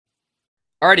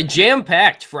All right, a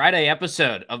jam-packed Friday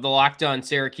episode of the Locked On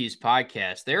Syracuse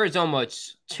podcast. There is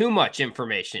almost too much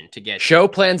information to get to. Show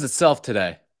plans itself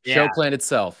today. Yeah, Show planned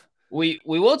itself. we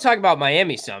will talk about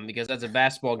Miami some because that's a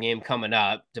basketball game coming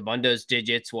up. Debundo's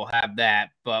digits will have that,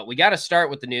 but we got to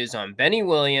start with the news on Benny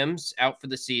Williams out for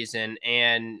the season.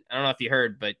 And I don't know if you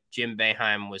heard, but Jim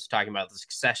Boeheim was talking about the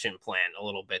succession plan a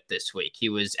little bit this week. He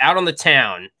was out on the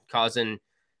town causing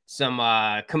some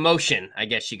commotion, I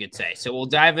guess you could say. So we'll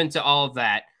dive into all of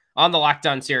that on the Locked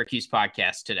On Syracuse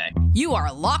podcast today. You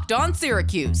are Locked On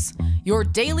Syracuse, your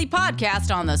daily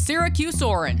podcast on the Syracuse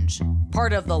Orange,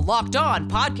 part of the Locked On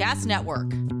Podcast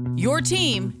Network. Your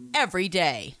team every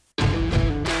day.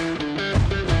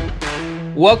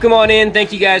 Welcome on in.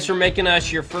 Thank you guys for making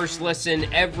us your first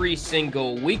listen every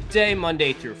single weekday,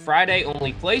 Monday through Friday.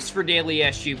 Only place for daily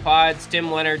SU pods.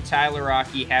 Tim Leonard, Tyler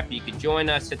Rocky, happy you could join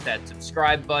us. Hit that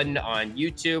subscribe button on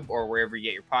YouTube or wherever you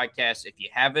get your podcasts if you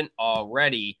haven't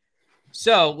already.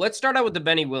 So let's start out with the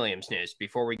Benny Williams news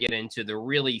before we get into the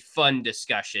really fun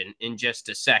discussion in just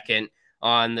a second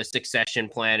on the succession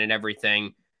plan and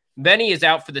everything. Benny is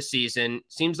out for the season.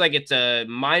 Seems like it's a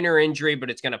minor injury,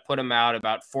 but it's going to put him out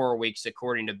about 4 weeks,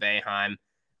 according to Boeheim.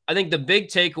 I think the big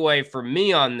takeaway for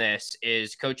me on this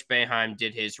is Coach Boeheim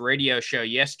did his radio show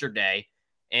yesterday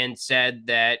and said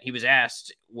that he was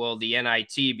asked, will the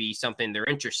NIT be something they're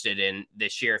interested in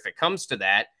this year if it comes to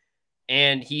that?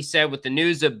 And he said with the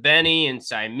news of Benny and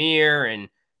Symir and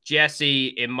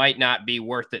Jesse, it might not be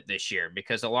worth it this year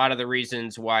because a lot of the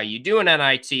reasons why you do an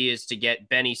NIT is to get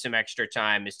Benny some extra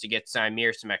time, is to get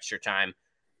Symir some extra time.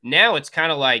 Now it's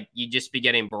kind of like you just be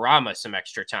getting Barama some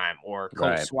extra time or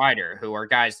Cole Swider, who are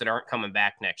guys that aren't coming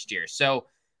back next year. So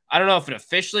I don't know if it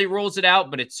officially rules it out,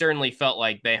 but it certainly felt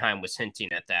like Boeheim was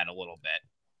hinting at that a little bit.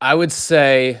 I would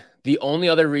say the only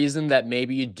other reason that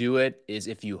maybe you do it is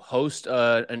if you host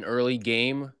an early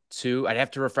game too. I'd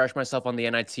have to refresh myself on the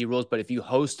NIT rules, but if you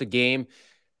host a game,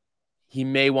 he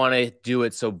may want to do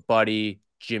it so Buddy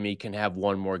Jimmy can have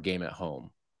one more game at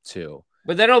home too.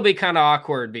 But then it'll be kind of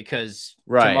awkward because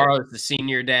tomorrow's the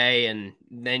senior day and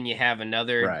then you have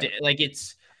another day. Like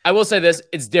I will say this,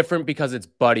 it's different because it's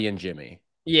Buddy and Jimmy.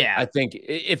 Yeah. I think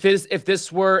if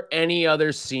this were any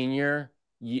other senior,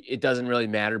 it doesn't really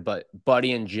matter, but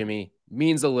Buddy and Jimmy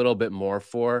means a little bit more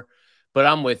for. But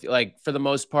I'm with you. Like, for the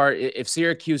most part, if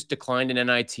Syracuse declined an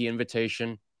NIT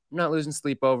invitation, I'm not losing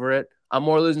sleep over it. I'm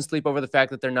more losing sleep over the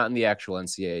fact that they're not in the actual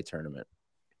NCAA tournament.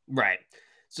 Right.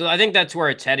 So I think that's where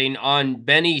it's heading. On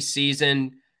Benny's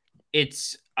season,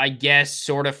 it's, I guess,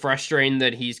 sort of frustrating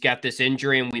that he's got this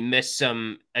injury and we missed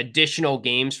some additional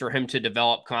games for him to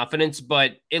develop confidence,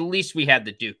 but at least we had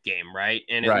the Duke game, right?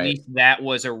 And at least that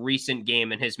was a recent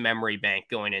game in his memory bank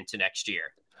going into next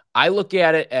year. I look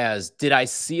at it as, did I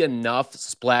see enough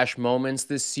splash moments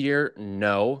this year?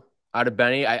 No. Out of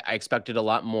Benny, I expected a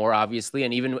lot more, obviously.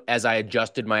 And even as I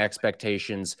adjusted my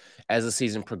expectations as the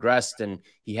season progressed and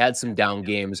he had some down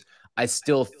games, I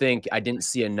still think I didn't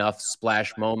see enough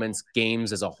splash moments,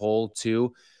 games as a whole,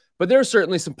 too. But there are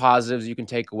certainly some positives you can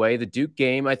take away. The Duke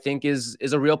game, I think, is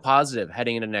a real positive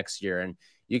heading into next year. And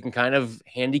you can kind of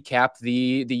handicap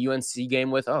the UNC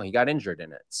game with, he got injured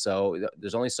in it. So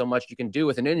there's only so much you can do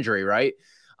with an injury, right?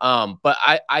 But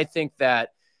I think that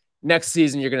next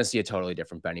season, you're going to see a totally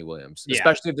different Benny Williams,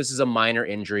 especially if this is a minor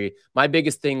injury. My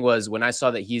biggest thing was when I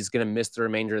saw that he's going to miss the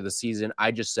remainder of the season,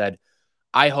 I just said,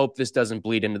 I hope this doesn't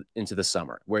bleed into the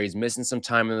summer, where he's missing some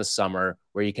time in the summer,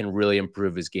 where he can really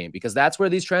improve his game, because that's where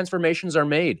these transformations are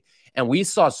made. And we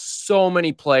saw so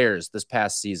many players this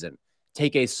past season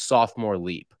take a sophomore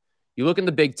leap. You look in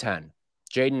the Big Ten,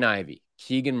 Jaden Ivey,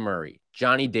 Keegan Murray,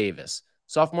 Johnny Davis,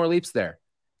 sophomore leaps there.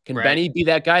 Can Benny be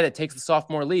that guy that takes the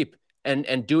sophomore leap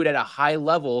and do it at a high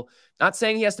level? Not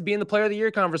saying he has to be in the Player of the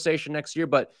Year conversation next year,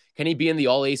 but can he be in the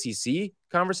All-ACC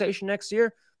conversation next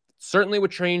year? Certainly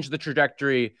would change the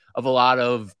trajectory of a lot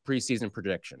of preseason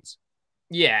predictions.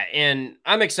 Yeah, and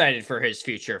I'm excited for his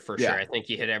future for sure. I think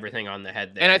you hit everything on the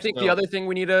head there. And I think the other thing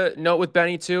we need to note with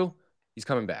Benny too, he's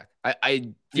coming back.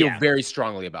 I feel very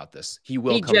strongly about this. He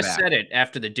will come back. He just said it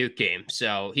after the Duke game,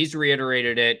 so he's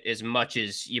reiterated it as much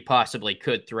as you possibly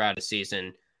could throughout a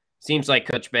season. Seems like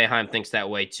Coach Boeheim thinks that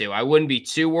way too. I wouldn't be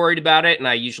too worried about it, and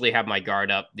I usually have my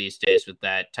guard up these days with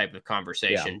that type of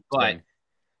conversation. But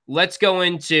let's go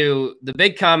into the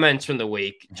big comments from the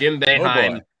week. Jim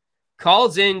Boeheim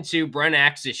calls into Brent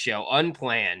Axe's show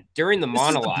unplanned during the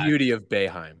monologue. This is the beauty of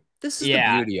Boeheim. This is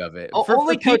the beauty of it.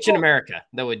 Only coach in America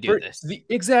that would do this.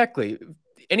 Exactly.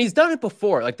 And he's done it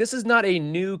before. Like, this is not a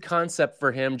new concept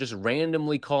for him just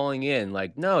randomly calling in.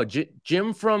 Like, no,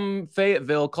 Jim from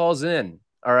Fayetteville calls in,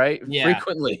 all right,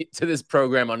 frequently to this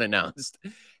program unannounced.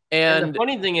 And the And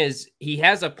funny thing is, he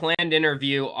has a planned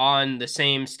interview on the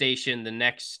same station the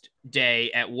next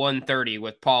day at 1:30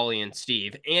 with Paulie and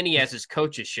Steve, and he has his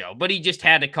coach's show, but he just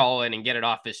had to call in and get it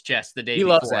off his chest the day he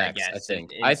loves before, I Axe, I guess,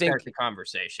 think. and start the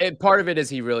conversation. Part of it is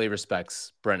he really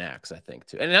respects Brent Axe, I think,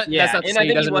 too. And that's Yeah, not to and say I he think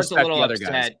he doesn't was a respect the little other guys,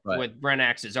 upset but with Brent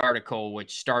Axe's article,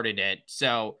 which started it.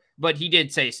 So, but he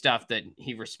did say stuff that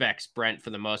he respects Brent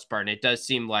for the most part, and it does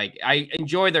seem like I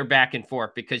enjoy their back and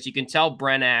forth because you can tell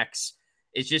Brent Axe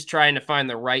is just trying to find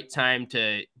the right time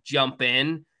to jump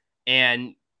in,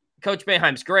 and Coach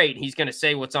Boeheim's great. He's going to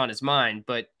say what's on his mind,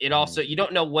 but it also you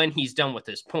don't know when he's done with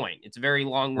his point. It's very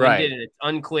long-winded, right. and it's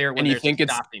unclear when And you there's a think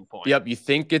it's stopping point. yep, you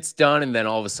think it's done, and then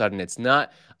all of a sudden it's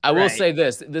not. I will Right. say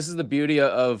this is the beauty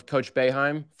of Coach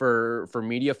Boeheim for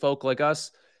media folk like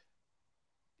us.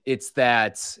 It's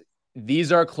that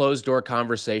these are closed door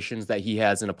conversations that he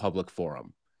has in a public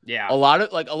forum. Yeah. A lot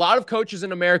of coaches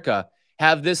in America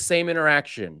have this same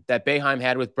interaction that Boeheim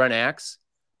had with Brent Axe,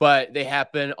 but they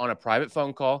happen on a private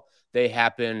phone call. They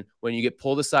happen when you get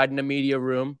pulled aside in a media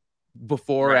room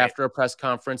before or after a press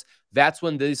conference. That's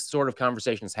when these sort of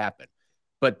conversations happen.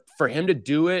 But for him to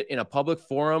do it in a public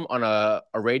forum on a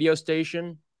radio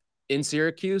station in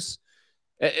Syracuse,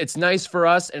 it's nice for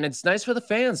us and it's nice for the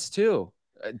fans too,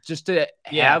 just to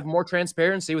have more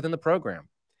transparency within the program.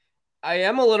 I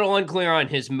am a little unclear on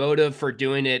his motive for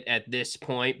doing it at this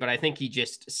point, but I think he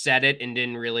just said it and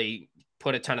didn't really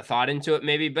put a ton of thought into it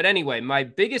maybe. But anyway, my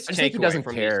biggest takeaway he doesn't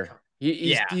from care.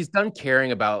 He's done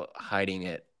caring about hiding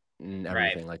it and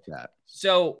everything like that.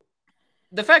 So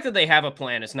the fact that they have a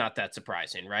plan is not that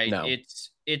surprising, right? No.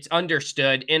 It's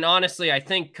understood. And honestly, I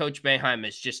think Coach Boeheim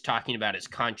is just talking about his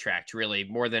contract really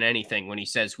more than anything when he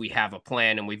says we have a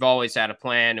plan and we've always had a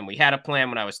plan. And we had a plan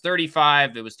when I was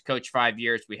 35. It was to coach 5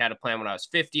 years. We had a plan when I was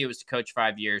 50. It was to coach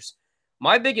 5 years.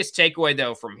 My biggest takeaway,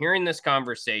 though, from hearing this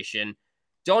conversation,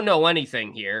 don't know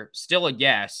anything here, still a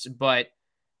guess, but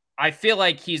I feel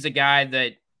like he's a guy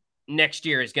that next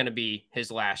year is going to be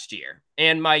his last year.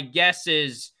 And my guess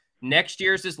is next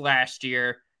year's his last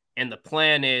year, and the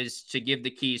plan is to give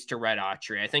the keys to Red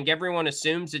Autry. I think everyone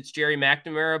assumes it's Jerry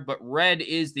McNamara, but Red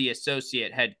is the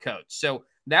associate head coach. So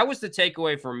that was the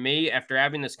takeaway for me after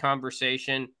having this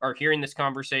conversation or hearing this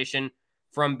conversation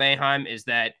from Boeheim is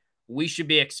that we should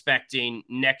be expecting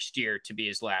next year to be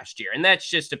his last year. And that's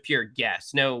just a pure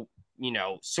guess. No,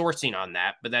 sourcing on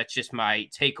that, but that's just my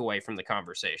takeaway from the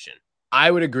conversation.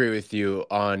 I would agree with you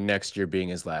on next year being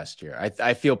his last year.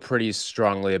 I feel pretty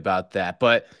strongly about that.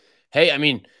 But hey, I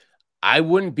mean, I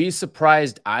wouldn't be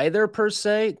surprised either per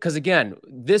se, because again,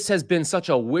 this has been such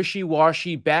a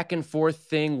wishy-washy back and forth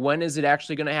thing. When is it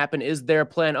actually going to happen? Is there a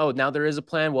plan? Oh, now there is a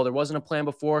plan. Well, there wasn't a plan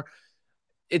before.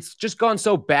 It's just gone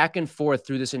so back and forth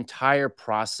through this entire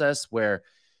process where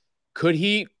could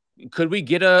we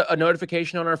get a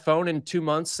notification on our phone in 2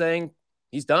 months saying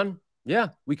he's done? Yeah,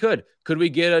 we could. Could we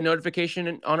get a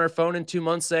notification on our phone in 2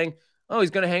 months saying, oh, he's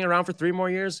going to hang around for 3 more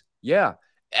years? Yeah.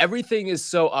 Everything is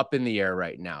so up in the air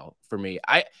right now for me.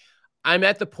 I'm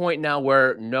at the point now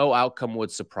where no outcome would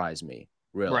surprise me,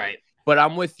 really. Right. But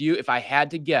I'm with you. If I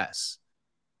had to guess,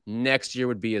 next year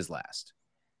would be his last.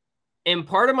 And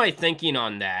part of my thinking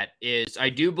on that is I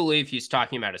do believe he's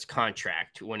talking about his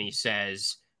contract when he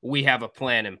says we have a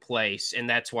plan in place. And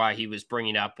that's why he was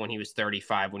bringing up when he was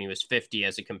 35, when he was 50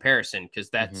 as a comparison, because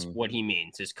that's what he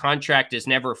means. His contract is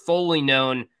never fully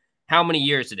known how many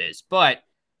years it is. But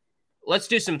let's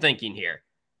do some thinking here.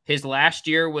 His last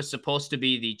year was supposed to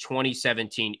be the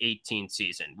 2017-18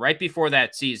 season. Right before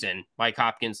that season, Mike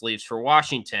Hopkins leaves for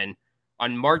Washington.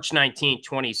 On March 19,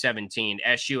 2017,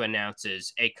 SU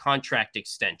announces a contract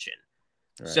extension.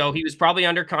 Right. So he was probably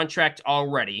under contract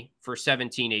already for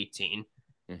 17-18.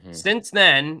 Since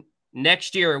then,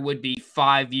 next year would be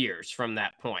 5 years from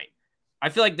that point. I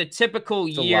feel like the typical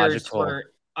years for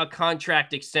a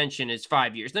contract extension is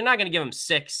 5 years. They're not going to give him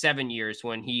 6-7 years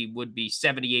when he would be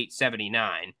 78,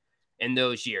 79 in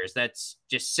those years. That's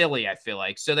just silly, I feel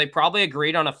like. So they probably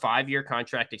agreed on a 5-year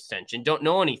contract extension. Don't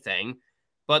know anything.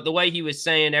 But the way he was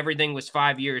saying everything was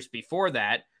 5 years before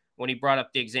that, when he brought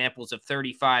up the examples of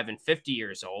 35 and 50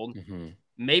 years old,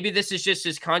 maybe this is just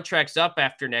his contract's up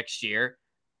after next year.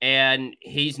 And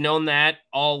he's known that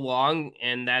all along.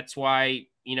 And that's why,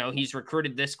 he's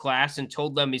recruited this class and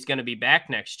told them he's going to be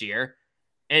back next year.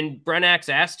 And Brent Axe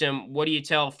asked him, what do you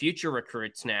tell future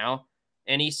recruits now?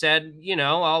 And he said,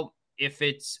 if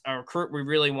it's a recruit we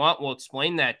really want, we'll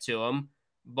explain that to him.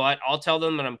 But I'll tell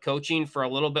them that I'm coaching for a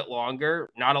little bit longer,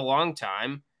 not a long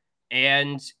time.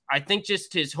 And I think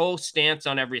just his whole stance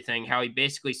on everything, how he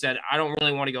basically said, I don't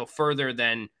really want to go further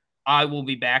than I will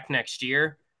be back next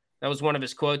year. That was one of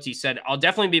his quotes. He said, I'll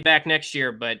definitely be back next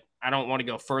year, but I don't want to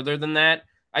go further than that.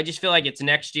 I just feel like it's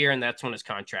next year, and that's when his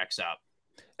contract's up.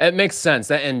 It makes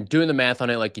sense. And doing the math on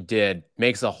it like you did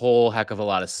makes a whole heck of a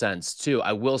lot of sense, too.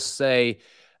 I will say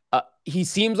he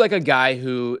seems like a guy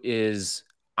who is,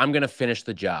 I'm going to finish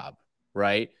the job,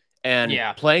 right? And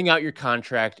playing out your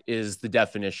contract is the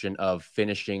definition of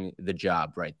finishing the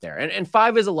job right there. And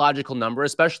 5 is a logical number,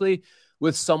 especially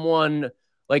with someone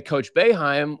like Coach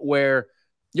Boeheim, where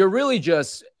you're really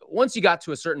just, once you got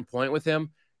to a certain point with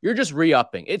him, you're just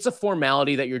re-upping. It's a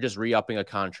formality that you're just re-upping a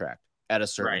contract at a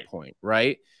certain point,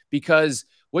 right? Because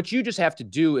what you just have to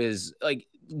do is, like,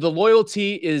 the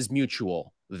loyalty is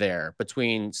mutual there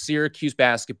between Syracuse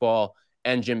basketball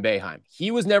and Jim Boeheim.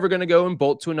 He was never going to go and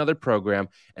bolt to another program,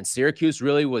 and Syracuse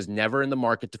really was never in the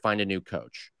market to find a new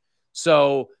coach.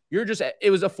 So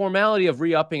it was a formality of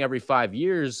re-upping every 5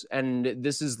 years. And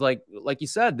this is like you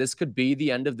said, this could be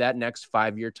the end of that next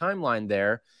 5-year timeline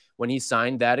there when he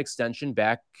signed that extension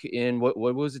back in what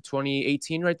was it,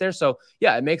 2018 right there. So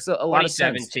yeah, it makes a lot of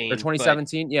sense. Or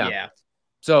 2017. Yeah.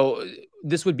 So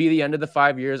this would be the end of the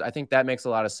 5 years. I think that makes a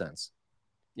lot of sense.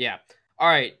 Yeah. All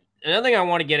right. Another thing I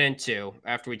want to get into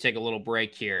after we take a little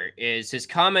break here is his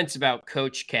comments about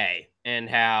Coach K and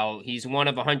how he's one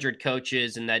of 100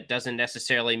 coaches, and that doesn't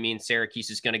necessarily mean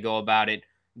Syracuse is going to go about it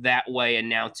that way,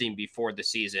 announcing before the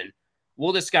season.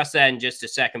 We'll discuss that in just a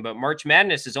second, but March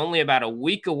Madness is only about a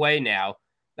week away now.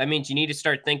 That means you need to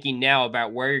start thinking now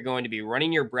about where you're going to be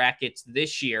running your brackets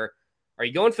this year. Are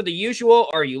you going for the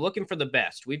usual, or are you looking for the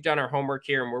best? We've done our homework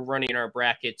here, and we're running our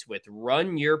brackets with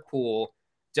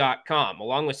runyourpool.com.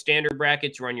 Along with standard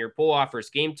brackets, Run Your Pool offers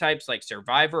game types like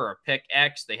Survivor or Pick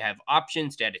X. They have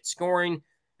options to edit scoring,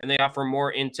 and they offer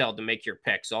more intel to make your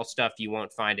picks, all stuff you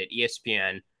won't find at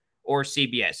ESPN or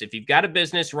CBS. If you've got a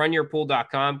business,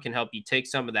 runyourpool.com can help you take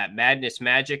some of that madness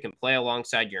magic and play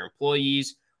alongside your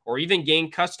employees or even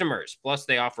gain customers. Plus,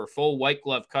 they offer full white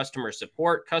glove customer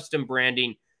support, custom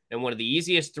branding, and one of the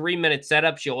easiest 3-minute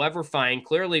setups you'll ever find.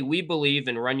 Clearly, we believe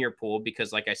in Run Your Pool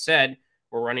because, like I said,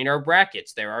 we're running our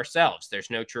brackets there ourselves. There's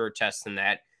no truer test than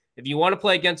that. If you want to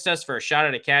play against us for a shot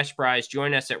at a cash prize,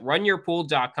 join us at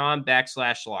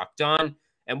runyourpool.com/lockedon.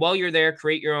 And while you're there,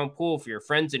 create your own pool for your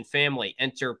friends and family.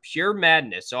 Enter Pure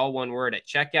Madness, all one word, at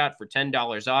checkout for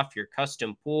 $10 off your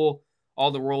custom pool.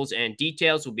 All the rules and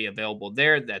details will be available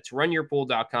there. That's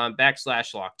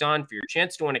runyourpool.com/lockedon for your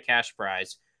chance to win a cash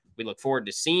prize. We look forward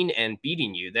to seeing and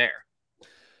beating you there.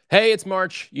 Hey, it's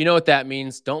March. You know what that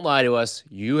means. Don't lie to us.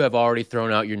 You have already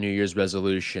thrown out your New Year's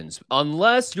resolutions.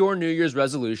 Unless your New Year's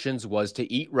resolutions was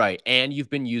to eat right and you've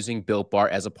been using Built Bar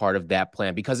as a part of that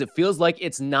plan, because it feels like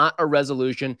it's not a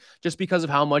resolution just because of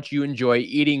how much you enjoy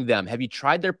eating them. Have you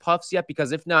tried their puffs yet?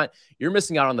 Because if not, you're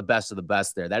missing out on the best of the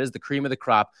best there. That is the cream of the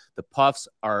crop. The puffs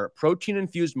are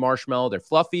protein-infused marshmallow. They're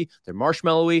fluffy. They're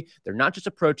marshmallowy. They're not just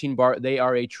a protein bar. They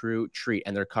are a true treat,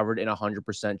 and they're covered in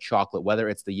 100% chocolate. Whether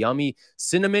it's the yummy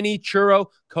cinnamon churro,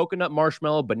 coconut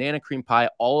marshmallow, banana cream pie,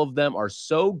 all of them are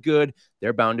so good.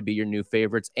 They're bound to be your new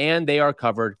favorites, and they are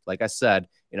covered, like I said,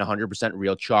 in 100%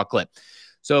 real chocolate.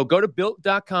 So go to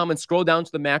Built.com and scroll down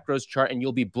to the macros chart, and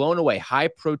you'll be blown away. High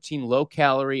protein, low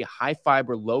calorie, high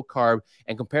fiber, low carb,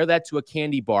 and compare that to a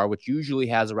candy bar, which usually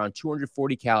has around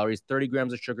 240 calories, 30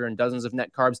 grams of sugar, and dozens of net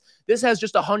carbs. This has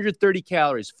just 130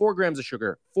 calories, 4 grams of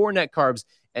sugar, 4 net carbs,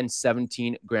 and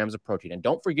 17 grams of protein. And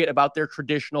don't forget about their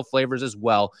traditional flavors as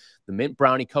well. The mint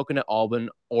brownie, coconut almond,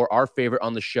 or our favorite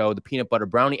on the show, the peanut butter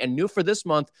brownie. And new for this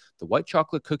month, the white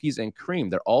chocolate cookies and cream.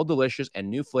 They're all delicious, and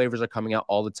new flavors are coming out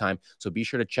all the time. So be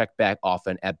sure to check back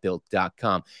often at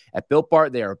Built.com. At Built Bar,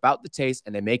 they are about the taste,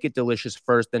 and they make it delicious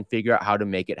first, then figure out how to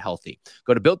make it healthy.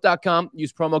 Go to Built.com,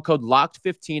 use promo code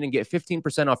LOCKED15 and get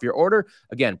 15% off your order.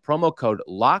 Again, promo code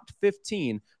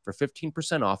LOCKED15 for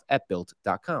 15% off at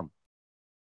Built.com.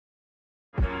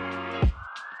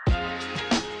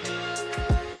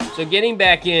 So getting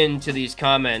back into these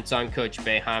comments on Coach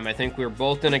Boeheim, I think we're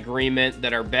both in agreement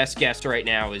that our best guess right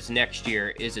now is next year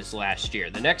is his last year.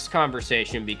 The next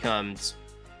conversation becomes,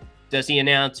 does he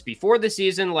announce before the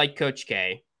season like Coach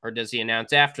K, or does he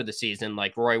announce after the season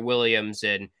like Roy Williams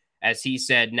and, as he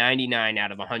said, 99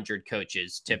 out of 100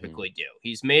 coaches typically do?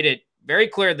 He's made it very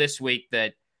clear this week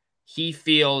that he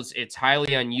feels it's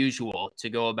highly unusual to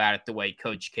go about it the way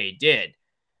Coach K did.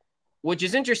 Which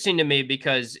is interesting to me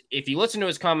because if you listen to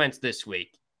his comments this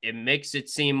week, it makes it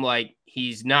seem like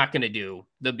he's not going to do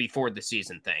the before the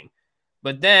season thing.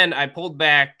 But then I pulled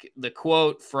back the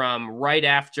quote from right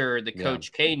after the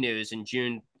Coach K news in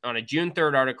June, on a June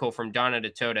 3rd article from Don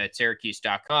Aditoda at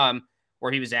Syracuse.com,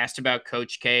 where he was asked about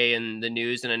Coach K and the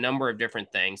news and a number of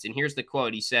different things. And here's the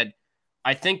quote. He said,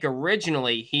 "I think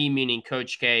originally he, meaning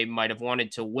Coach K, might have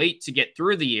wanted to wait to get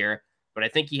through the year, but I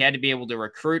think he had to be able to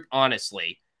recruit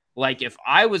honestly. Like if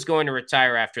I was going to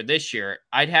retire after this year,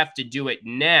 I'd have to do it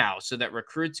now so that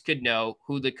recruits could know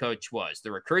who the coach was.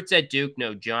 The recruits at Duke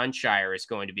know John Shire is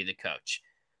going to be the coach.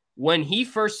 When he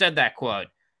first said that quote,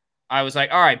 I was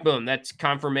like, all right, boom, that's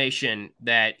confirmation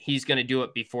that he's going to do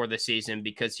it before the season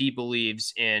because he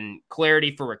believes in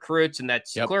clarity for recruits. And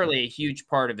that's clearly a huge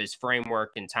part of his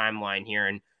framework and timeline here.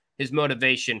 And his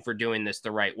motivation for doing this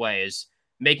the right way is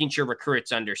making sure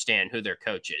recruits understand who their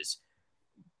coach is.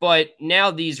 But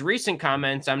now these recent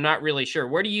comments, I'm not really sure.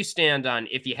 Where do you stand on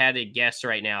if you had to guess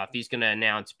right now, if he's going to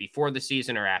announce before the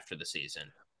season or after the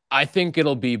season? I think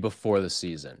it'll be before the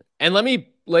season. And let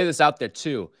me lay this out there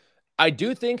too. I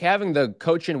do think having the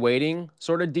coach in waiting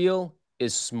sort of deal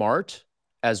is smart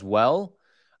as well.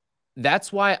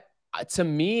 That's why, to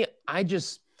me, I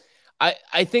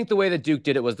think the way that Duke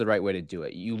did it was the right way to do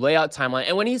it. You lay out timeline.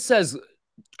 And when he says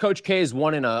Coach K is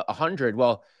 1 in 100,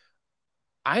 well,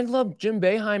 I love Jim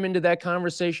Boeheim into that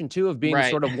conversation too of being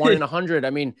sort of 1 in 100.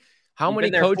 I mean, how many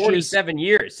coaches? 47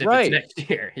 years if it's next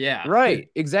year. Yeah. Right.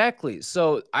 Exactly.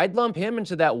 So I'd lump him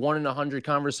into that 1 in 100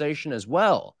 conversation as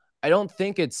well. I don't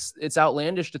think it's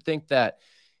outlandish to think that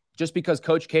just because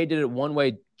Coach K did it one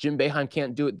way, Jim Boeheim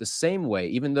can't do it the same way,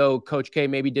 even though Coach K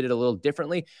maybe did it a little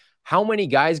differently. How many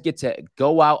guys get to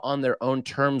go out on their own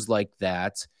terms like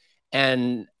that?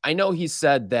 And I know he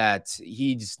said that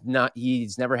he's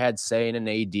never had say in an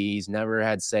AD. He's never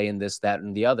had say in this, that,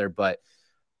 and the other, but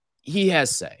he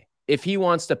has say. If he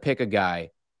wants to pick a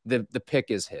guy, the pick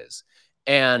is his.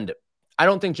 And I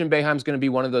don't think Jim Boeheim's going to be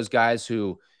one of those guys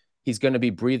who he's going to be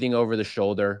breathing over the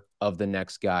shoulder of the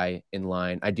next guy in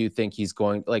line. I do think he's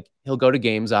going, like, he'll go to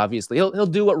games, obviously. He'll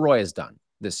do what Roy has done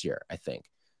this year, I think.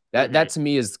 That to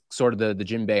me is sort of the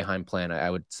Jim Boeheim plan, I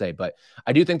would say. But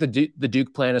I do think the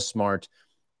Duke plan is smart,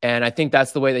 and I think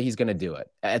that's the way that he's going to do it.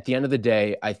 At the end of the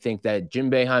day, I think that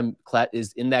Jim Boeheim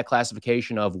is in that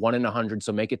classification of 1 in 100,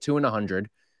 so make it 2 in 100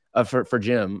 for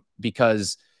Jim,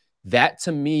 because that,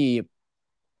 to me,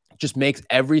 just makes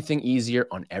everything easier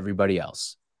on everybody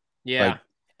else. Yeah.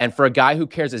 And for a guy who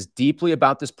cares as deeply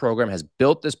about this program, has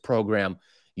built this program,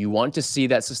 you want to see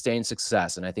that sustained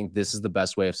success. And I think this is the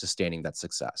best way of sustaining that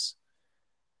success.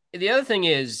 The other thing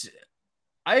is,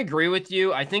 I agree with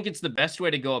you. I think it's the best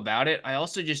way to go about it. I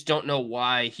also just don't know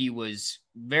why he was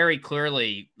very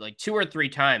clearly, like 2 or 3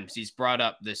 times he's brought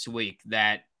up this week,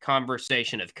 that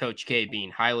conversation of Coach K being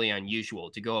highly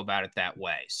unusual to go about it that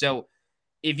way. So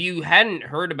if you hadn't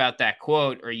heard about that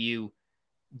quote, or you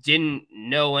didn't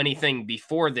know anything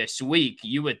before this week,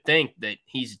 you would think that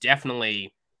he's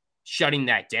definitely shutting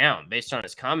that down based on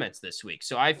his comments this week.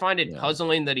 So I find it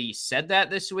puzzling that he said that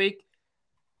this week.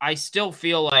 I still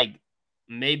feel like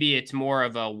maybe it's more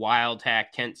of a wild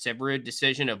hack Kent Syverud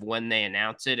decision of when they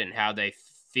announce it and how they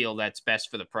feel that's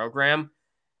best for the program.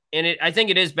 And I think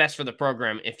it is best for the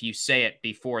program if you say it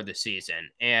before the season,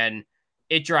 and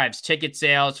it drives ticket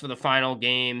sales for the final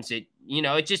games. It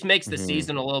just makes the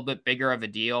season a little bit bigger of a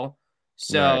deal.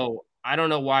 So I don't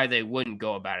know why they wouldn't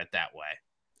go about it that way.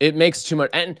 It makes too much.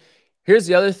 And here's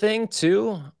the other thing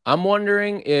too. I'm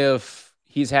wondering if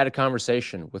he's had a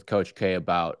conversation with Coach K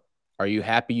about, are you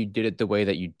happy you did it the way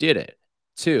that you did it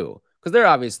too? Because they're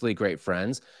obviously great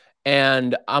friends.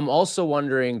 And I'm also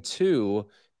wondering too,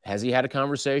 has he had a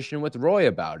conversation with Roy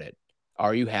about it?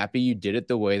 Are you happy you did it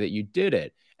the way that you did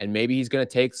it? And maybe he's going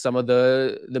to take some of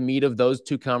the meat of those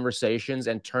 2 conversations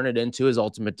and turn it into his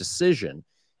ultimate decision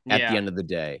at the end of the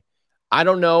day. I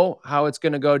don't know how it's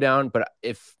going to go down, but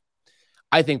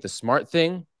I think the smart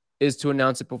thing is to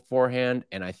announce it beforehand.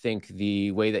 And I think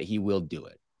the way that he will do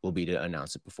it will be to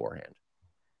announce it beforehand.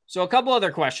 So a couple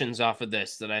other questions off of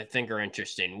this that I think are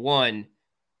interesting. One,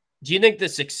 do you think the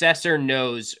successor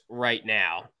knows right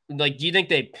now? Like, do you think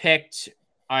they picked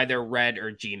either Red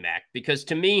or GMAC? Because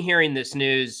to me, hearing this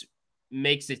news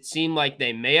makes it seem like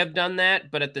they may have done that,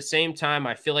 but at the same time,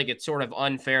 I feel like it's sort of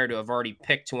unfair to have already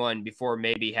picked one before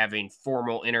maybe having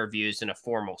formal interviews and a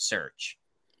formal search.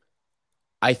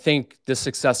 I think the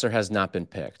successor has not been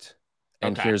picked.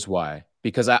 And here's why.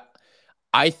 Because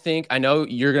I think, I know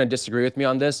you're going to disagree with me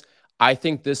on this. I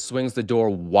think this swings the door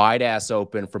wide ass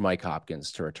open for Mike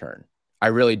Hopkins to return. I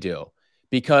really do.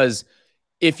 Because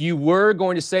if you were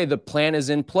going to say the plan is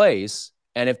in place,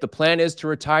 and if the plan is to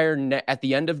retire at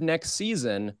the end of next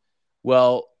season,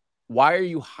 well, why are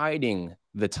you hiding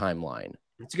the timeline?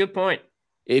 That's a good point.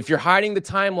 If you're hiding the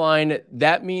timeline,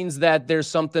 that means that there's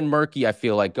something murky, I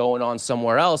feel like, going on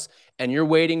somewhere else. And you're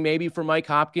waiting maybe for Mike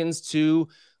Hopkins to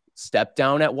step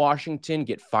down at Washington,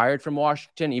 get fired from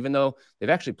Washington, even though they've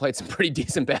actually played some pretty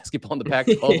decent basketball in the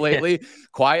Pac-12 lately.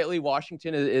 Quietly,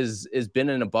 Washington has been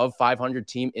an above 500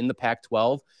 team in the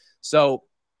Pac-12. So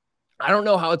I don't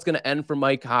know how it's going to end for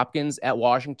Mike Hopkins at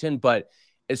Washington, but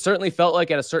it certainly felt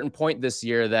like at a certain point this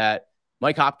year that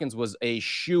Mike Hopkins was a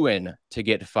shoo-in to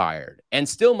get fired and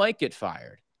still might get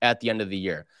fired at the end of the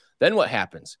year. Then what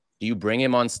happens? Do you bring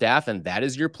him on staff and that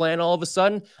is your plan all of a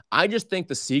sudden? I just think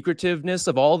the secretiveness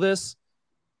of all this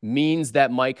means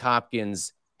that Mike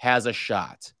Hopkins has a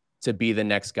shot to be the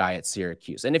next guy at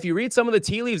Syracuse. And if you read some of the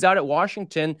tea leaves out at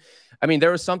Washington, I mean,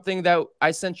 there was something that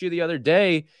I sent you the other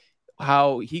day,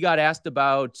 how he got asked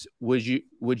about, would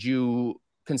you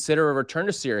consider a return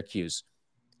to Syracuse?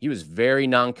 He was very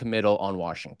non-committal on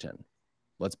Washington.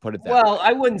 Let's put it that way. Well,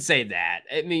 I wouldn't say that.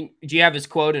 I mean, do you have his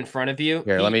quote in front of you?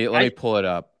 Here, let me pull it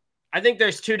up. I think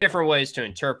there's two different ways to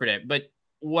interpret it, but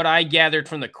what I gathered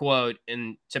from the quote,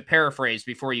 and to paraphrase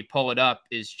before you pull it up,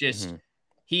 is just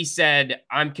he said,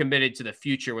 I'm committed to the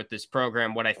future with this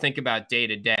program. What I think about day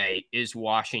to day is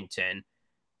Washington.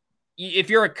 If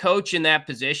you're a coach in that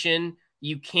position,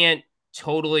 you can't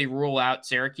totally rule out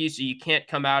Syracuse. So you can't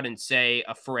come out and say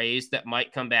a phrase that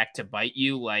might come back to bite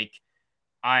you. Like,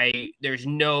 there's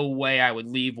no way I would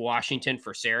leave Washington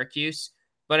for Syracuse.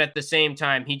 But at the same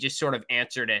time, he just sort of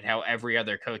answered it how every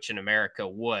other coach in America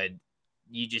would.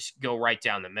 You just go right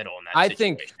down the middle in that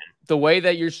situation. I think the way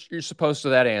that you're supposed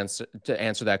to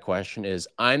answer that question is,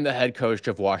 I'm the head coach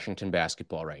of Washington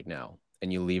basketball right now,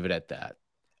 and you leave it at that.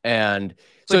 And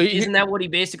so isn't that what he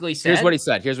basically said? Here's what he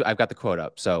said. I've got the quote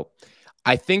up. So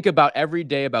I think about every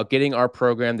day about getting our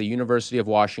program, the University of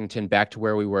Washington, back to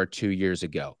where we were 2 years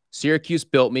ago. Syracuse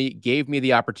built me, gave me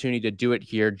the opportunity to do it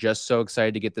here. Just so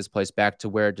excited to get this place back to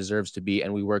where it deserves to be.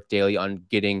 And we work daily on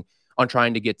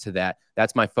trying to get to that.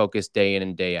 That's my focus day in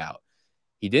and day out.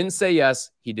 He didn't say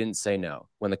yes. He didn't say no.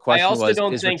 When the question was, I also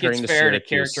don't think it's fair to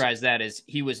characterize that as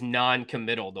he was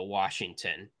non-committal to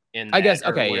Washington. I guess,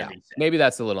 okay, yeah. Maybe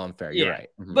that's a little unfair. You're right.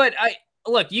 Mm-hmm. But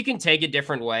look, you can take it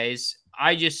different ways.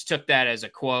 I just took that as a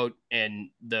quote and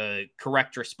the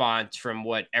correct response from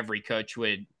what every coach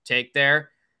would take there.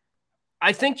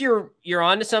 I think you're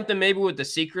onto something maybe with the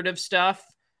secretive stuff.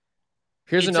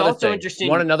 Here's another thing. Interesting.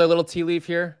 Want another little tea leaf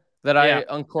here that I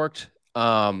uncorked?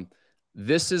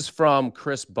 This is from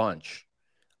Chris Bunch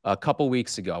a couple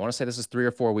weeks ago. I want to say this is 3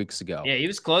 or 4 weeks ago. Yeah, he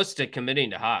was close to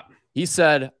committing to Hop. He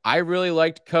said, I really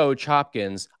liked Coach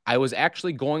Hopkins. I was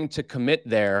actually going to commit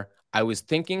there. I was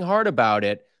thinking hard about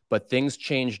it, but things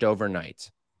changed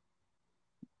overnight.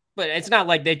 But it's not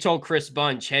like they told Chris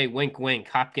Bunch, hey, wink, wink,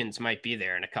 Hopkins might be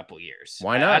there in a couple years.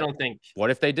 Why not? I don't think. What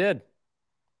if they did?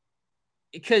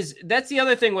 Because that's the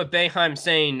other thing with Boeheim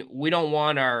saying we don't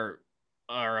want our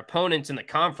opponents in the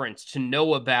conference to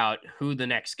know about who the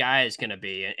next guy is going to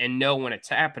be and know when it's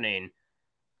happening.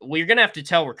 Well, you're going to have to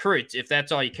tell recruits if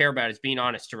that's all you care about is being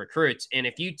honest to recruits. And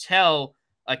if you tell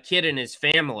a kid and his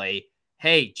family,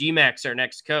 hey, GMAC's our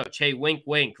next coach. Hey, wink,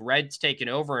 wink, Red's taking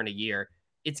over in a year.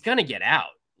 It's going to get out.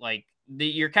 Like,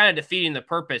 you're kind of defeating the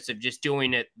purpose of just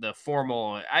doing it the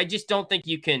formal. I just don't think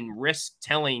you can risk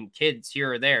telling kids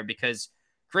here or there because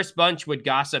Chris Bunch would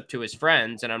gossip to his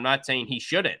friends, and I'm not saying he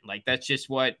shouldn't. Like, that's just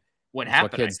what happened.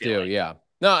 What kids do, yeah.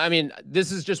 No, I mean,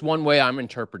 this is just one way I'm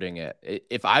interpreting it.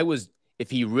 If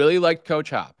he really liked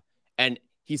Coach Hop and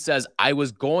he says, I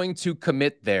was going to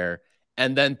commit there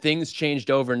and then things changed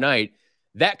overnight,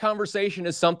 that conversation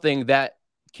is something that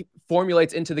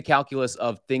formulates into the calculus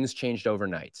of things changed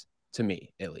overnight, to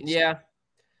me, at least. Yeah.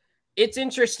 It's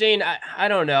interesting. I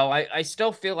don't know. I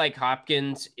still feel like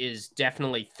Hopkins is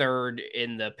definitely third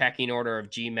in the pecking order of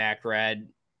GMAC, Red,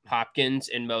 Hopkins,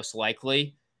 and most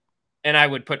likely. And I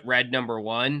would put Red number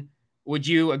 1. Would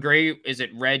you agree? Is it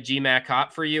Red, GMAC,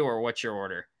 Hop for you, or what's your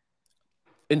order?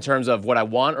 In terms of what I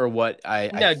want or what I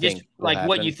think just like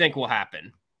what you think will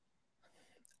happen.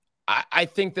 I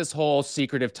think this whole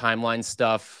secretive timeline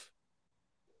stuff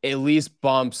at least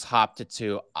bumps Hop to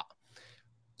 2.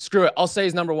 Screw it. I'll say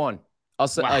he's number 1. I'll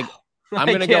say I'm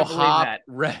going to go Hop,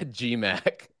 Red,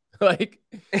 GMAC. Like,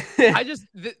 I just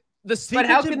the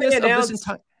secretiveness of this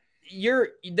entire.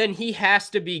 Then he has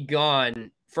to be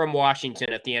gone from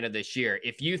Washington at the end of this year.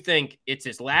 If you think it's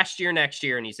his last year next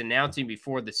year and he's announcing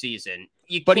before the season,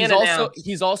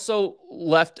 he's also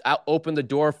left open the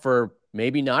door for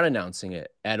maybe not announcing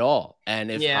it at all. And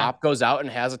if Hop goes out and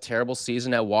has a terrible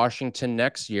season at Washington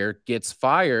next year, gets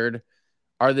fired,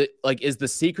 is the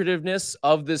secretiveness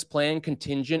of this plan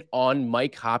contingent on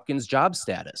Mike Hopkins' job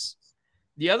status?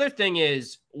 The other thing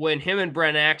is when him and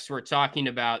Brent Axe were talking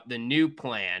about the new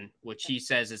plan, which he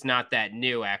says is not that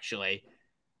new, actually.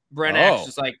 Brent Axe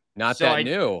was like, not so that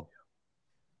new.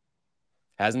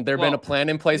 Hasn't there been a plan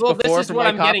in place before this is for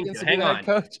what Mike I'm getting Hopkins to. to be Hang head on.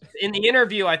 coach? In the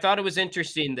interview, I thought it was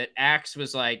interesting that Axe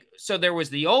was like, so there was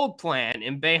the old plan,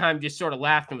 and Boeheim just sort of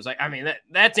laughed and was like, I mean,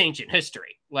 that's ancient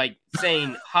history. Like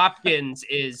saying Hopkins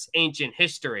is ancient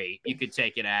history, you could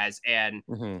take it as, and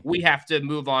we have to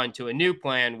move on to a new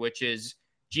plan, which is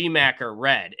GMAC or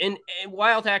Red. And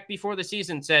Wild Hack before the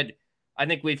season said, I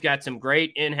think we've got some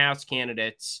great in-house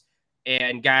candidates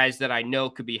and guys that I know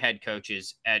could be head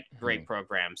coaches at great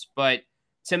programs. But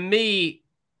to me,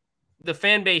 the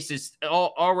fan base is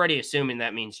already assuming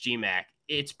that means GMAC.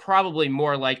 It's probably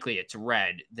more likely it's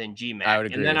Red than GMAC. I would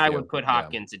agree and then with I you. would put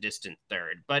Hopkins a distant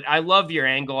third. But I love your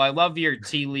angle. I love your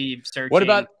tea leaf searching. What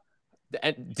about,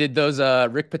 did those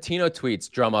Rick Pitino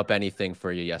tweets drum up anything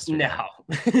for you yesterday? No.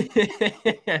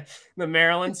 The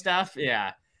Maryland stuff?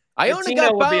 Yeah.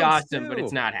 Iona would be awesome, but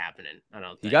it's not happening. I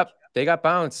don't think. They got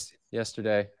bounced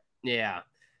yesterday. Yeah.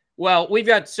 Well, we've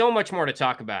got so much more to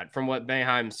talk about from what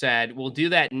Boeheim said. We'll do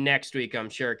that next week, I'm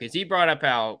sure, because he brought up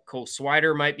how Cole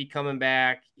Swider might be coming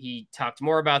back. He talked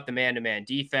more about the man-to-man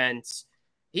defense.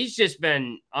 He's just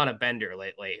been on a bender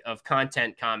lately of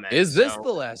content comments. Is this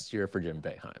the last year for Jim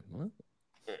Boeheim?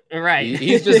 Right.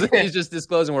 He's just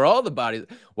disclosing where all the bodies.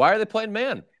 Why are they playing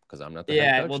man? Because I'm not the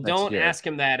head coach. Well, don't ask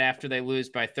him that after they lose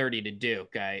by 30 to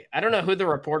Duke. I don't know who the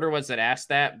reporter was that asked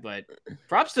that, but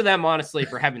props to them, honestly,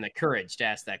 for having the courage to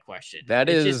ask that question. That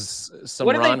is some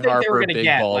Ron Harper big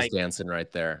balls dancing right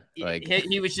there. Like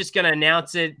he was just going to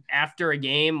announce it after a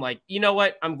game. Like, you know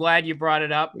what? I'm glad you brought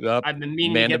it up. I've been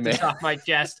meaning to get this off my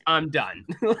chest. I'm done.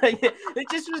 Like, it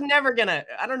just was never going to.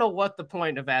 I don't know what the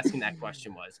point of asking that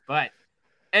question was, but.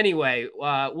 Anyway,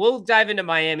 we'll dive into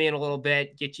Miami in a little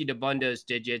bit, get you to Bundo's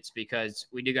digits because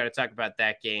we do got to talk about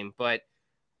that game. But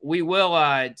we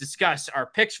will discuss our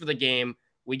picks for the game.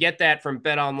 We get that from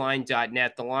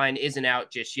betonline.net. The line isn't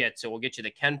out just yet, so we'll get you the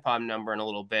KenPom number in a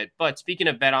little bit. But speaking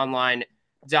of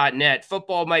betonline.net,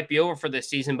 football might be over for this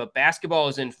season, but basketball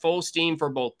is in full steam for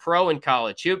both pro and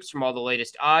college hoops. From all the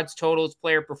latest odds, totals,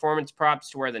 player performance props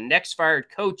to where the next fired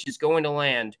coach is going to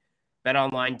land,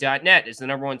 BetOnline.net is the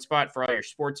number one spot for all your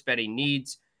sports betting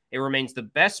needs. It remains the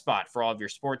best spot for all of your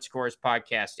sports scores,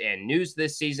 podcasts, and news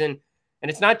this season.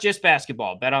 And it's not just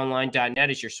basketball.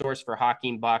 BetOnline.net is your source for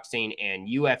hockey, boxing, and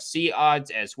UFC odds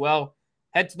as well.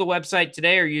 Head to the website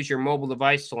today or use your mobile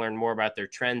device to learn more about their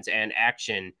trends and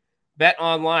action.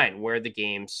 BetOnline, where the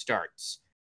game starts.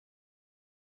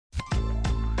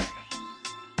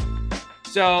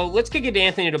 So let's kick it to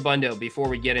Anthony Dabbundo before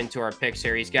we get into our picks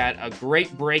here. He's got a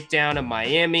great breakdown of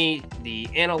Miami, the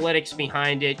analytics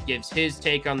behind it, gives his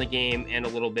take on the game, and a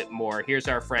little bit more. Here's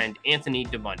our friend Anthony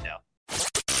Dabbundo.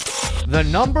 The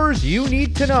numbers you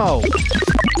need to know.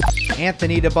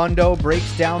 Anthony Dabbundo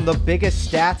breaks down the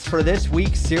biggest stats for this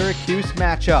week's Syracuse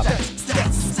matchup.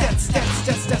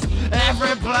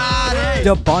 Everybody!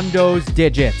 Dabundo's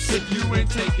digits. If you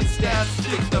ain't taking stats,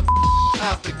 get the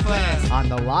out the class. On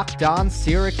the Locked On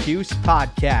Syracuse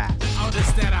podcast.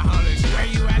 Where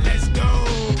you at? Let's go.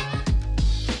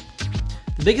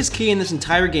 The biggest key in this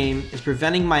entire game is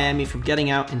preventing Miami from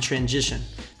getting out in transition.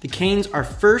 The Canes are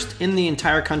first in the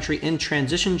entire country in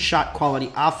transition shot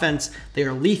quality offense. They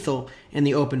are lethal in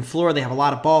the open floor. They have a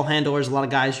lot of ball handlers, a lot of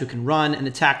guys who can run and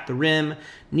attack the rim.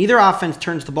 Neither offense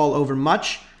turns the ball over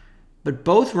much, but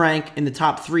both rank in the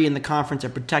top 3 in the conference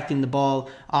at protecting the ball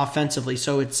offensively.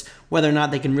 So it's whether or not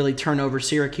they can really turn over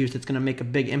Syracuse that's going to make a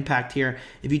big impact here.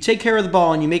 If you take care of the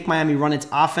ball and you make Miami run its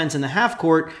offense in the half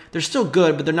court, they're still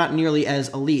good, but they're not nearly as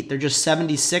elite. They're just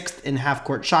 76th in half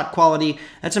court shot quality.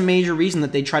 That's a major reason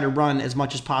that they try to run as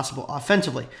much as possible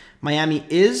offensively. Miami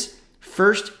is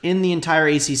first in the entire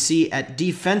ACC at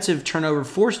defensive turnover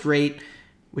forced rate,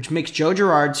 which makes Joe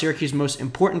Girard Syracuse's most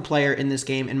important player in this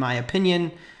game, in my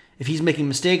opinion. If he's making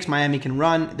mistakes, Miami can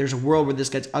run. There's a world where this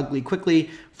gets ugly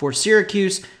quickly for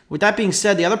Syracuse. With that being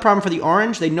said, the other problem for the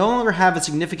Orange, they no longer have a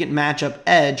significant matchup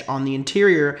edge on the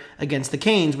interior against the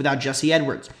Canes without Jesse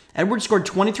Edwards. Edwards scored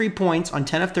 23 points on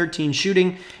 10 of 13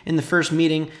 shooting in the first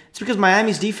meeting. It's because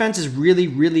Miami's defense is really,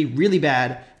 really, really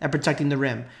bad at protecting the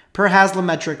rim. Per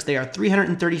Haslametrics, they are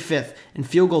 335th in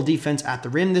field goal defense at the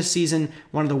rim this season,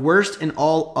 one of the worst in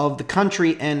all of the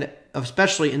country and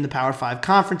especially in the Power 5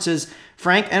 conferences.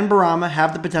 Frank and Barama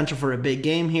have the potential for a big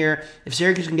game here. If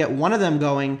Syracuse can get one of them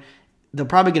going, they're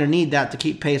probably going to need that to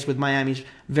keep pace with Miami's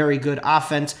very good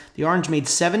offense. The Orange made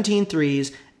 17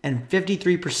 threes and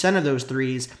 53% of those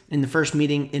threes in the first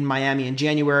meeting in Miami in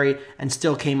January and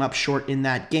still came up short in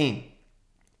that game.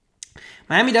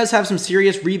 Miami does have some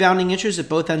serious rebounding issues at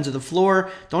both ends of the floor.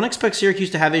 Don't expect Syracuse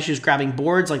to have issues grabbing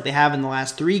boards like they have in the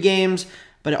last 3 games,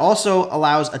 but it also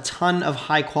allows a ton of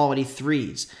high-quality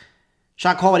threes.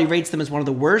 Shot quality rates them as one of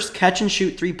the worst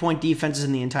catch-and-shoot three-point defenses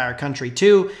in the entire country,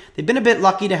 too. They've been a bit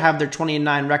lucky to have their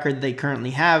 20-9 record that they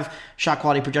currently have. Shot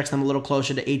quality projects them a little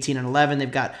closer to 18-11.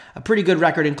 They've got a pretty good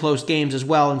record in close games as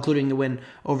well, including the win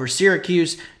over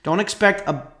Syracuse. Don't expect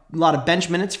a lot of bench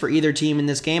minutes for either team in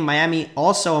this game. Miami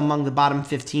also among the bottom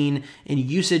 15 in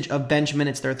usage of bench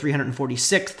minutes. They're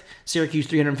 346th. Syracuse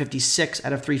 356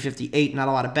 out of 358. Not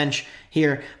a lot of bench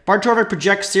here. Bartorvik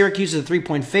projects Syracuse as a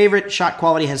 3-point favorite. Shot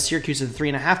quality has Syracuse as a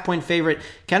 3.5-point favorite.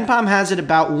 KenPom has it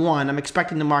about 1. I'm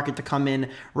expecting the market to come in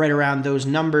right around those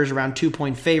numbers, around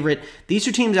 2-point favorite. These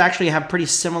two teams actually have pretty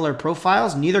similar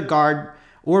profiles. Neither guard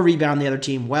or rebound the other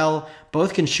team well.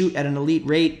 Both can shoot at an elite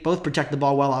rate. Both protect the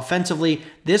ball well offensively.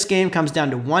 This game comes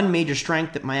down to one major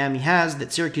strength that Miami has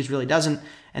that Syracuse really doesn't,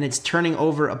 and it's turning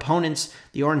over opponents.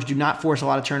 The Orange do not force a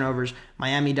lot of turnovers.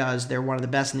 Miami does. They're one of the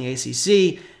best in the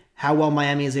ACC. How well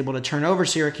Miami is able to turn over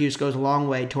Syracuse goes a long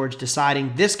way towards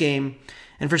deciding this game.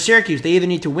 And for Syracuse, they either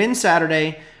need to win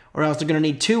Saturday or else they're going to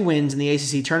need 2 wins in the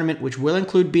ACC tournament, which will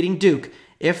include beating Duke,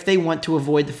 if they want to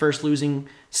avoid the first losing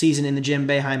season in the Jim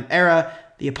Boeheim era.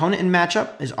 The opponent in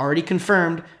matchup is already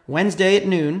confirmed Wednesday at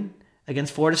noon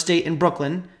against Florida State in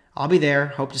Brooklyn. I'll be there.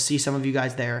 Hope to see some of you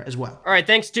guys there as well. All right,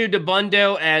 thanks to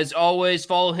Dabundo. As always,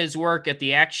 follow his work at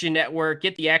the Action Network.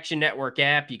 Get the Action Network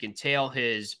app. You can tail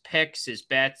his picks, his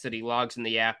bets that he logs in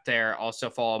the app there. Also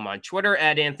follow him on Twitter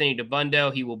at Anthony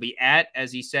Dabundo. He will be at,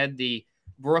 as he said, the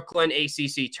Brooklyn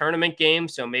ACC tournament game.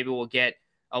 So maybe we'll get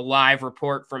a live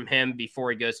report from him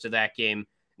before he goes to that game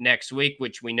next week,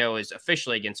 which we know is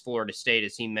officially against Florida State,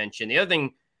 as he mentioned. The other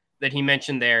thing that he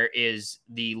mentioned there is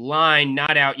the line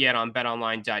not out yet on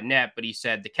betonline.net, but he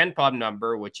said the KenPom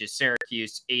number, which is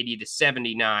Syracuse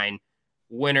 80-79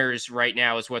 winners right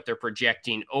now, is what they're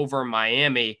projecting over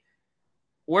Miami.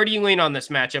 Where do you lean on this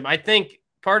matchup? I think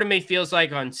part of me feels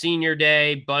like on senior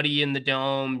day, Buddy in the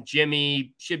Dome,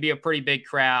 Jimmy should be a pretty big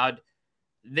crowd.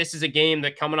 This is a game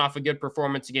that, coming off a good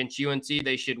performance against UNC,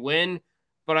 they should win.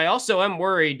 But I also am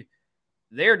worried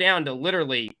they're down to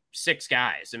literally 6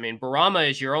 guys. I mean, Barama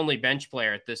is your only bench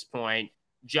player at this point.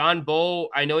 John Bull,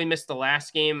 I know he missed the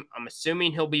last game. I'm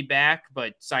assuming he'll be back,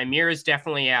 but Symir is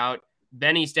definitely out.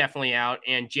 Benny's definitely out.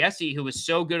 And Jesse, who was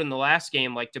so good in the last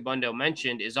game, like Dabundo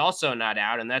mentioned, is also not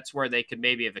out. And that's where they could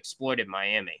maybe have exploited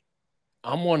Miami.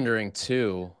 I'm wondering,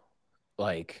 too,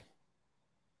 like,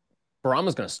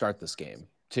 Barama's going to start this game,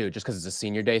 too, just because it's a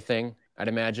senior day thing, I'd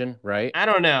imagine, right? I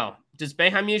don't know. Does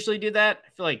Boeheim usually do that? I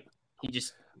feel like he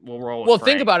just will roll with Well, Frank.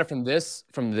 think about it from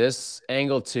this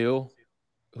angle, too.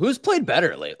 Who's played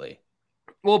better lately?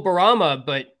 Well, Barama,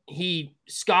 but he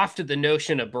scoffed at the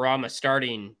notion of Barama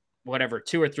starting,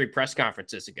 2 or 3 press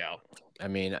conferences ago. I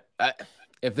mean,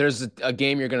 if there's a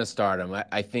game you're going to start him,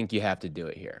 I think you have to do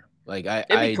it here. Like,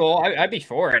 It'd be cool. I'd be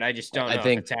for it. I just don't know if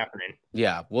it's happening.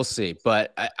 Yeah, we'll see.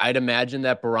 But I'd imagine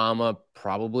that Barama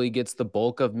probably gets the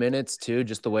bulk of minutes too,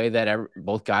 just the way that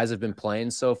both guys have been playing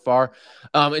so far.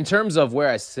 In terms of where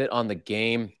I sit on the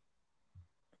game,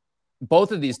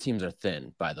 both of these teams are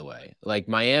thin, by the way. Like,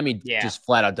 Miami just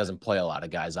flat out doesn't play a lot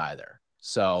of guys either.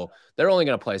 So they're only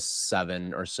going to play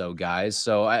 7 or so guys.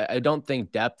 So I don't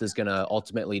think depth is going to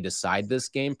ultimately decide this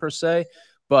game per se.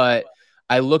 But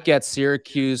I look at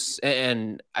Syracuse,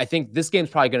 and I think this game's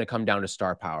probably going to come down to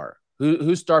star power.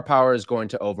 Whose star power is going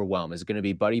to overwhelm? Is it going to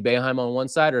be Buddy Boeheim on one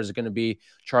side, or is it going to be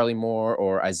Charlie Moore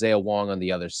or Isaiah Wong on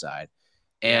the other side?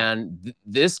 And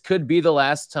this could be the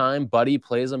last time Buddy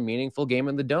plays a meaningful game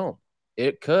in the Dome.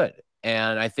 It could.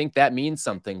 And I think that means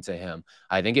something to him.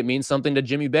 I think it means something to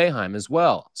Jimmy Boeheim as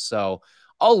well. So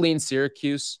I'll lean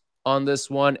Syracuse on this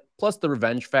one, plus the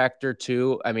revenge factor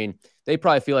too. I mean, they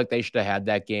probably feel like they should have had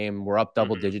that game. We're up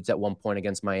double digits at one point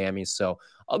against Miami. So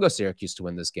I'll go Syracuse to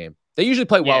win this game. They usually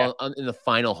play well in the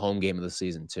final home game of the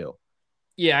season too.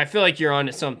 Yeah, I feel like you're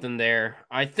onto something there.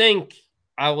 I think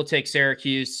I will take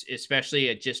Syracuse, especially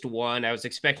at just 1. I was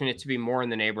expecting it to be more in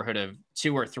the neighborhood of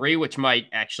 2 or 3, which might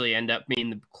actually end up being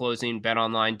the closing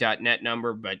betonline.net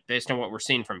number. But based on what we're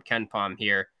seeing from KenPom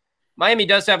here, Miami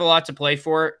does have a lot to play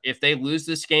for. If they lose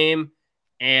this game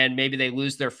and maybe they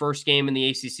lose their first game in the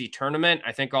ACC tournament,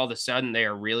 I think all of a sudden they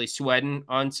are really sweating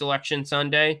on Selection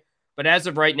Sunday. But as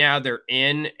of right now, they're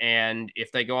in. And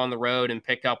if they go on the road and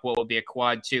pick up what will be a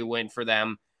quad 2 win for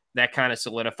them, that kind of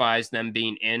solidifies them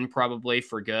being in probably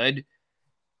for good.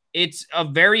 It's a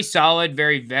very solid,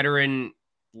 very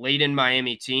veteran-laden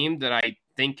Miami team that I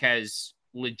think has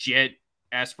legit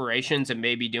aspirations and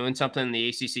maybe doing something in the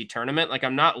ACC tournament. Like,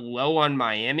 I'm not low on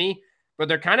Miami, but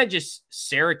they're kind of just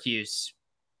Syracuse,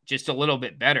 just a little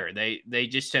bit better. They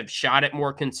just have shot it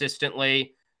more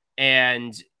consistently,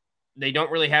 and they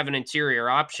don't really have an interior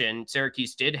option.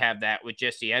 Syracuse did have that with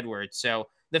Jesse Edwards. So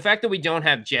the fact that we don't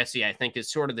have Jesse, I think,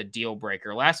 is sort of the deal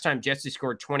breaker. Last time Jesse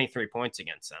scored 23 points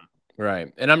against them.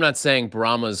 Right. And I'm not saying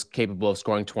Brahma's capable of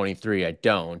scoring 23. I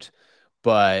don't.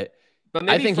 But maybe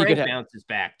I think Frank he could bounces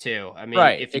back too. I mean,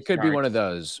 right. if it could be one of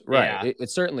those. Right. Yeah. It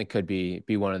certainly could be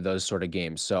one of those sort of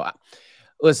games. So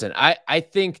listen, I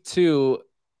think too,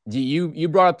 you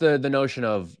brought up the notion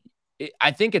of,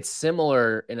 I think it's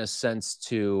similar in a sense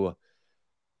to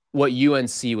what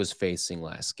UNC was facing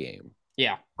last game.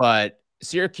 Yeah. But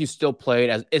Syracuse still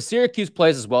played if Syracuse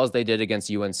plays as well as they did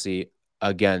against UNC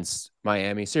against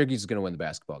Miami, Syracuse is going to win the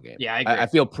basketball game. Yeah, I agree. I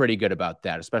feel pretty good about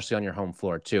that, especially on your home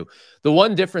floor too. The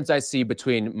one difference I see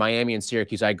between Miami and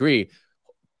Syracuse, I agree,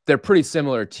 they're pretty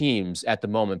similar teams at the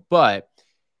moment, but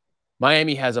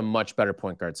Miami has a much better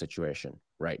point guard situation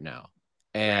right now.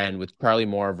 And with Charlie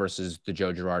Moore versus the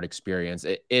Joe Girard experience,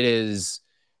 it is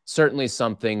certainly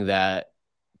something that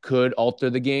could alter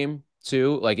the game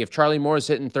too. Like if Charlie Moore is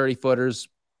hitting 30-footers,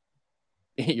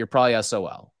 you're probably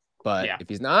SOL. But if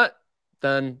he's not,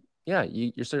 then yeah,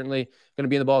 you're certainly going to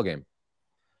be in the ball game.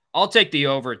 I'll take the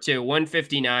over too.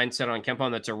 159 set on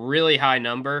KenPom. That's a really high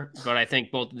number, but I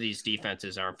think both of these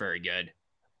defenses aren't very good.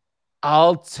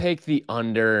 I'll take the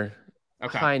under.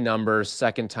 Okay. High number,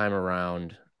 second time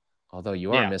around. Although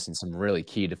you are missing some really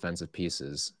key defensive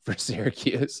pieces for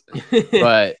Syracuse.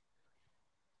 But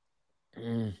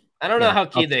I don't know how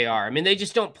key they are. I mean, they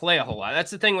just don't play a whole lot.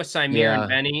 That's the thing with Symir and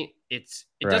Benny. It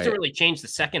doesn't really change the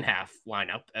second half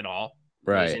lineup at all.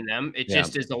 Right. Using them. It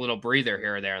just is a little breather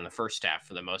here or there in the first half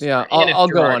for the most part. Yeah, I'll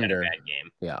go under. Game.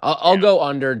 Yeah, I'll go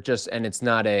under and it's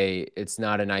not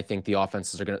and I think the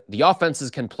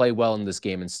offenses can play well in this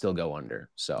game and still go under.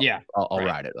 So yeah, I'll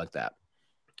ride it like that.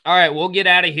 All right, we'll get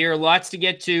out of here. Lots to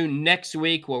get to next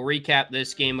week. We'll recap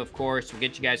this game, of course. We'll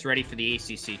get you guys ready for the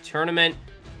ACC tournament,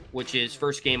 which is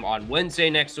first game on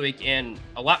Wednesday next week, and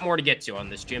a lot more to get to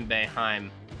on this Jim Boeheim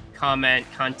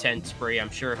content spree. I'm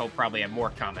sure he'll probably have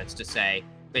more comments to say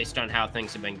based on how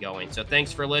things have been going. So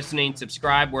thanks for listening.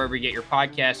 Subscribe wherever you get your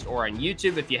podcast or on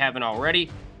YouTube if you haven't already,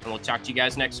 and we'll talk to you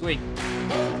guys next week.